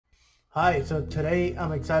Hi, so today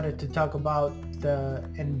I'm excited to talk about the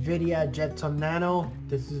NVIDIA Jetson Nano.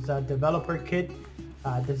 This is a developer kit.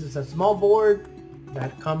 This is a small board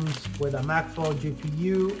that comes with a Maxwell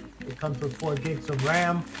GPU. It comes with 4 gigs of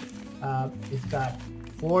RAM. It's got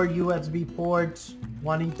 4 USB ports,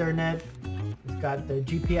 1 Ethernet. It's got the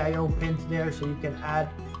GPIO pins there so you can add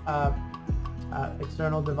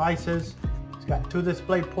external devices. It's got 2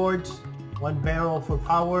 display ports, 1 barrel for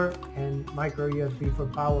power, and micro USB for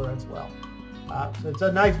power as well. So it's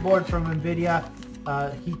a nice board from NVIDIA.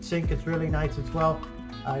 Heatsink is really nice as well.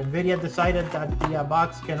 NVIDIA decided that the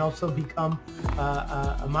box can also become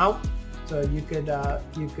a mount, so you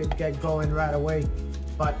could get going right away.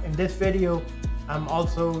 But in this video, I'm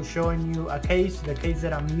also showing you a case, the case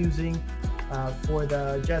that I'm using for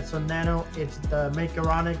the Jetson Nano. It's the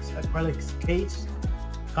Makeronics acrylics case.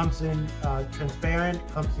 Comes in transparent,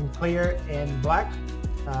 comes in clear and black.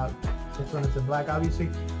 This one is in black, obviously.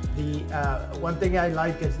 The one thing I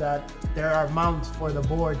like is that there are mounts for the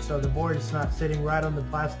board, so the board is not sitting right on the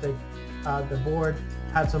plastic. The board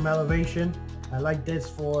has some elevation. I like this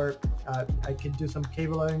for I can do some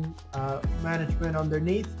cabling management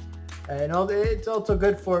underneath, and it's also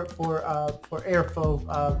good for airflow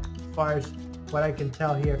as far as what I can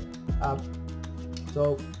tell here.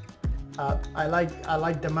 So I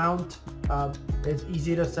like the mount. It's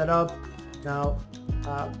easy to set up. Now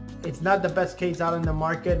it's not the best case out in the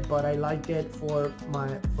market, but I like it for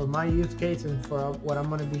my use case and for what I'm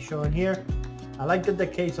going to be showing here. I like that the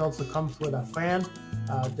case also comes with a fan.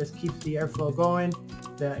 This keeps the airflow going.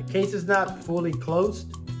 The case is not fully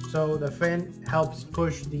closed, so the fan helps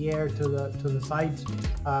push the air to the sides,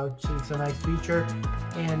 which is a nice feature.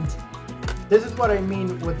 And this is what I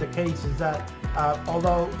mean with the case, is that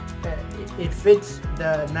although it fits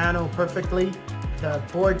the Nano perfectly, the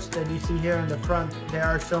ports that you see here in the front, there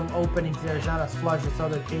are some openings there. It's not as flush as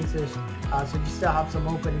other cases, so you still have some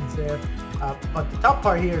openings there. But the top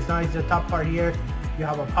part here is nice. The top part here, you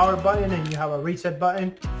have a power button and you have a reset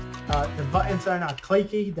button. The buttons are not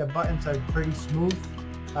clicky. The buttons are pretty smooth.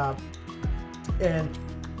 And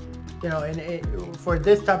you know, for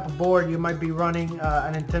this type of board, you might be running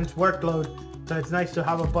an intense workload. So it's nice to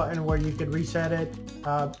have a button where you can reset it,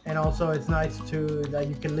 and also it's nice that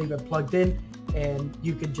you can leave it plugged in and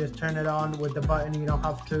you can just turn it on with the button. You don't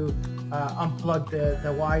have to unplug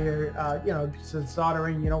the wire. You know, since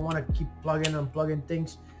soldering, you don't want to keep plugging and unplugging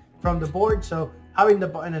things from the board. So having the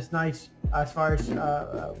button is nice as far as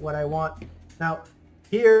what I want. Now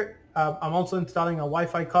here, I'm also installing a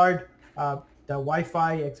Wi-Fi card. The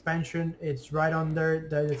Wi-Fi expansion, it's right under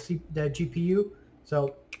the GPU.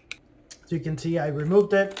 So you can see I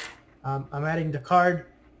removed it. I'm adding the card.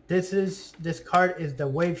 This card is the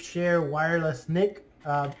WaveShare wireless NIC.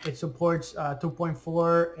 It supports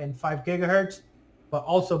 2.4 and 5 gigahertz, but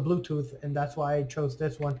also Bluetooth, and that's why I chose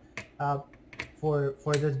this one for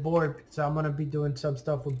this board. So I'm gonna be doing some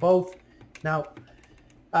stuff with both. Now,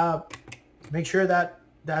 make sure that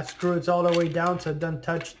screw is all the way down so it doesn't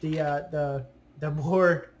touch the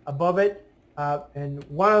board above it. And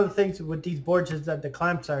one of the things with these boards is that the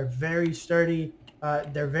clamps are very sturdy.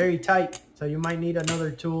 They're very tight, so you might need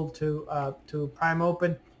another tool to prime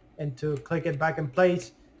open and to click it back in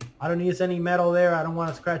place. I don't use any metal there. I don't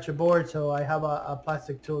want to scratch a board, so I have a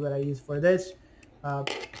plastic tool that I use for this.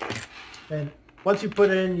 And once you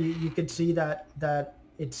put it in, you can see that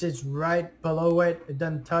it sits right below it. It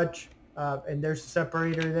doesn't touch, and there's a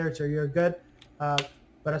separator there, so you're good.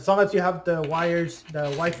 But as long as you have the wires, the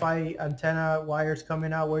Wi-Fi antenna wires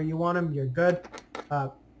coming out where you want them, you're good.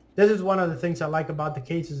 This is one of the things I like about the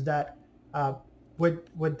case, is that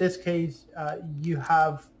with this case, you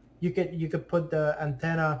could put the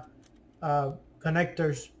antenna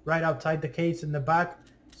connectors right outside the case in the back,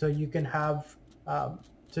 so you can have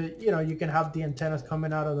you can have the antennas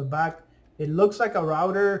coming out of the back. It looks like a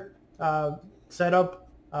router setup.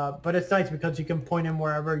 But it's nice because you can point them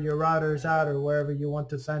wherever your router is at or wherever you want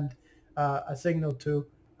to send a signal to.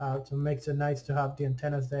 So it makes it nice to have the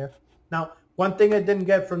antennas there. Now, one thing I didn't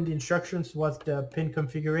get from the instructions was the pin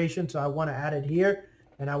configuration, so I want to add it here,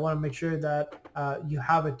 and I want to make sure that you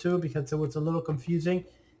have it too, because it was a little confusing.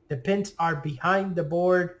 The pins are behind the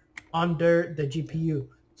board under the GPU.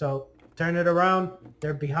 So turn it around,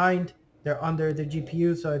 they're behind, they're under the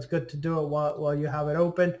GPU, so it's good to do it while you have it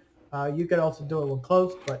open. You could also do it when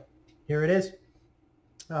closed, but here it is.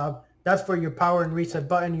 That's for your power and reset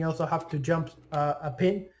button. You also have to jump a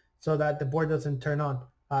pin so that the board doesn't turn on.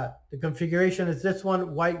 The configuration is this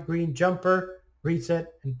one: white, green, jumper,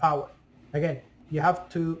 reset, and power. Again, you have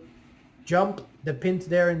to jump the pins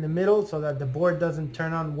there in the middle so that the board doesn't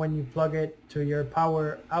turn on when you plug it to your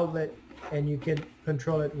power outlet and you can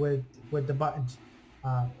control it with the buttons.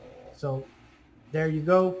 So there you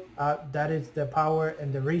go. That is the power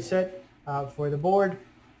and the reset for the board.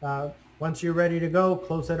 Once you're ready to go,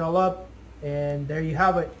 close it all up, and there you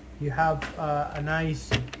have it. You have a nice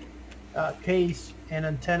case and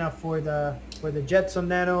antenna for the Jetson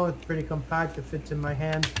Nano. It's pretty compact. It fits in my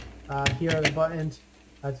hand. Here are the buttons,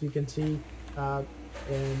 as you can see,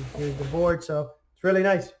 and here's the board. So it's really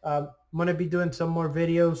nice. I'm gonna be doing some more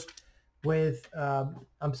videos with.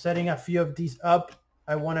 I'm setting a few of these up.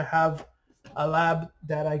 I want to have a lab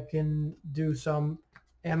that I can do some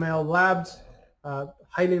ML labs.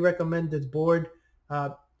 Highly recommend this board.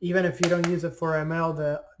 Even if you don't use it for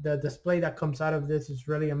ML, the display that comes out of this is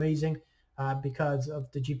really amazing because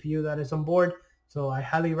of the GPU that is on board. So I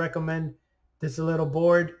highly recommend this little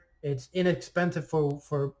board. It's inexpensive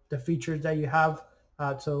for the features that you have.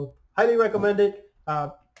 So highly recommend it.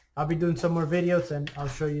 I'll be doing some more videos and I'll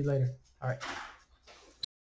show you later. All right.